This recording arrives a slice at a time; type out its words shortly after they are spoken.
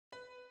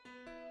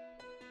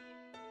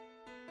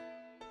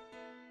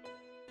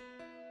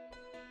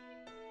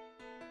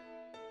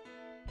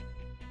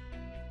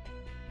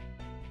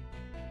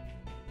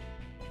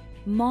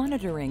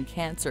Monitoring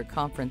cancer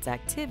conference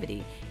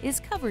activity is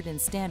covered in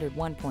Standard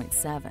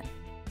 1.7.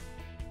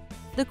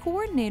 The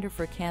Coordinator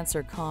for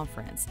Cancer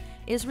Conference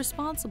is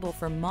responsible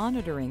for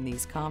monitoring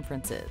these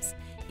conferences,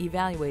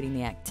 evaluating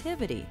the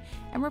activity,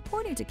 and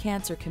reporting to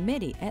Cancer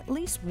Committee at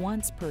least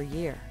once per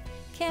year.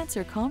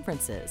 Cancer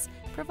conferences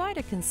provide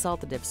a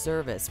consultative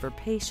service for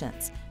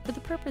patients for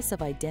the purpose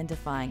of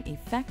identifying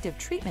effective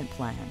treatment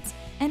plans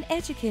and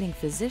educating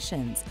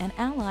physicians and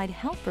allied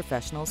health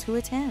professionals who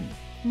attend.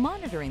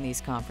 Monitoring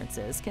these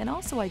conferences can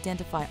also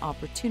identify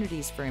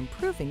opportunities for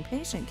improving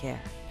patient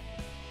care.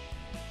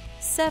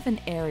 7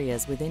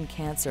 areas within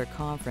Cancer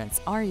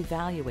Conference are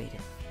evaluated: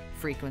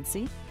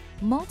 frequency,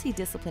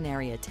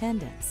 multidisciplinary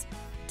attendance,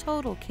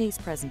 total case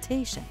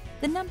presentation,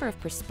 the number of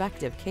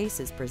prospective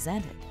cases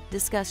presented,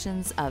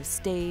 discussions of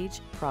stage,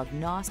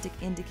 prognostic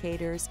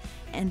indicators,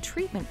 and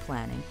treatment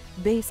planning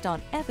based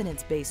on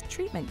evidence-based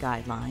treatment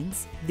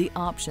guidelines, the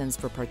options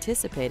for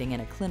participating in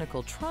a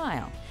clinical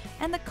trial,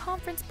 and the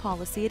conference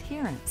policy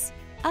adherence.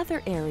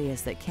 Other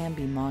areas that can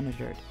be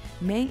monitored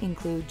may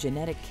include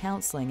genetic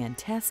counseling and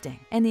testing,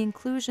 and the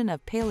inclusion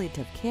of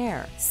palliative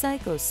care,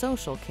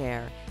 psychosocial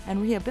care, and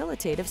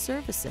rehabilitative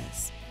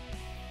services.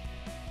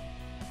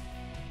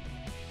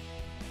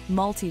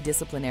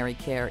 Multidisciplinary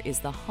care is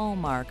the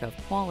hallmark of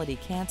quality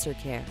cancer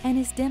care and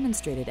is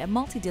demonstrated at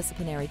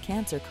multidisciplinary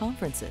cancer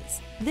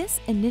conferences. This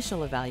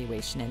initial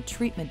evaluation and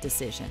treatment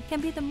decision can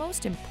be the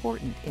most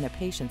important in a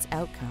patient's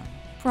outcome.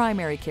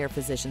 Primary care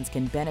physicians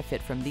can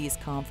benefit from these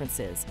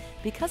conferences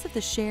because of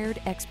the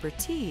shared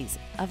expertise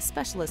of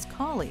specialist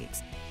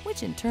colleagues,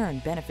 which in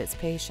turn benefits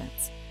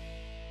patients.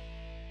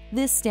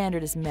 This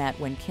standard is met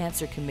when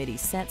Cancer Committee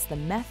sets the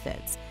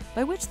methods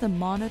by which the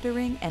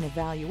monitoring and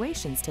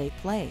evaluations take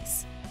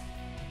place.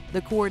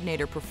 The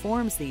coordinator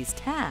performs these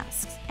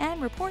tasks and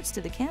reports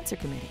to the Cancer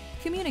Committee.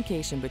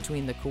 Communication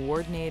between the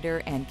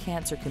coordinator and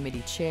Cancer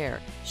Committee chair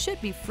should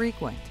be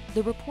frequent.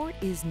 The report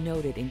is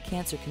noted in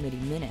Cancer Committee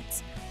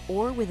minutes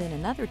or within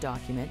another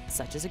document,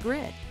 such as a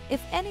grid. If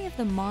any of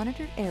the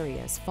monitored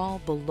areas fall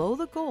below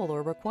the goal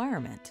or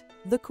requirement,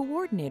 the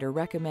coordinator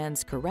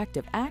recommends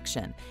corrective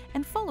action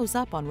and follows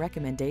up on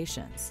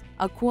recommendations.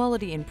 A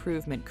quality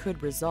improvement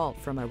could result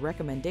from a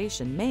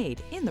recommendation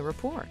made in the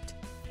report.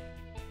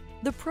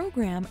 The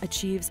program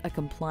achieves a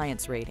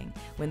compliance rating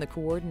when the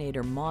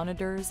coordinator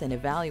monitors and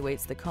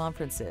evaluates the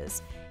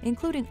conferences,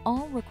 including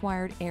all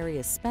required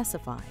areas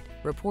specified,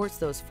 reports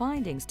those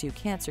findings to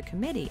Cancer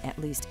Committee at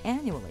least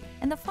annually,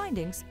 and the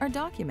findings are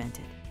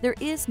documented. There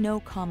is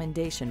no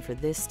commendation for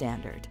this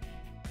standard.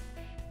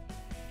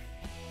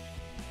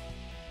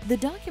 The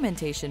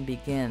documentation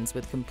begins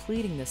with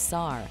completing the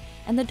SAR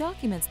and the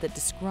documents that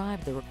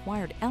describe the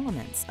required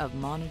elements of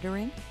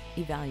monitoring,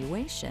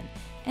 evaluation,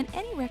 and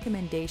any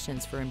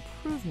recommendations for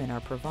improvement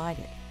are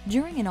provided.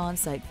 During an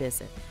on-site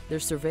visit, the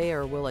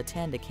surveyor will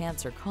attend a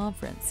cancer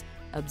conference,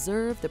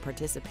 observe the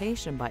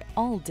participation by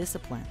all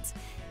disciplines,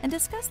 and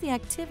discuss the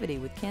activity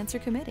with Cancer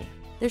Committee.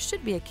 There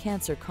should be a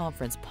cancer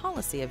conference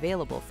policy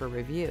available for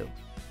review.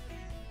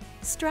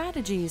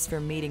 Strategies for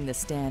meeting the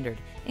standard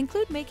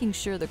include making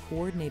sure the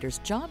coordinator's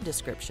job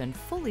description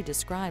fully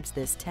describes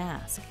this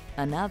task.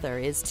 Another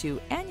is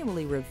to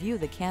annually review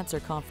the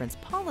cancer conference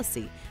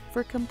policy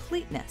for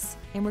completeness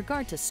in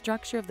regard to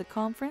structure of the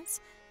conference,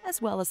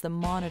 as well as the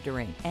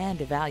monitoring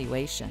and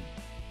evaluation.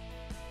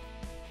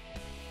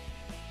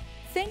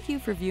 Thank you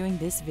for viewing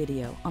this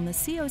video on the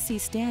COC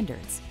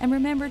standards, and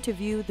remember to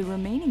view the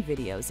remaining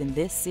videos in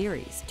this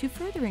series to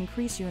further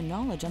increase your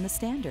knowledge on the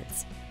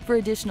standards. For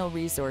additional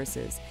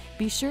resources,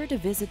 be sure to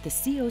visit the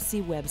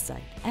COC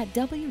website at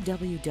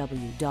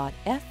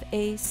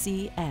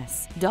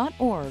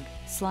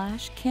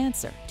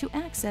www.facs.org/cancer to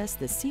access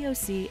the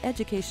COC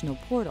Educational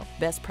Portal,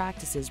 Best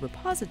Practices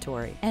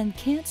Repository, and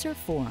Cancer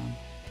Forum.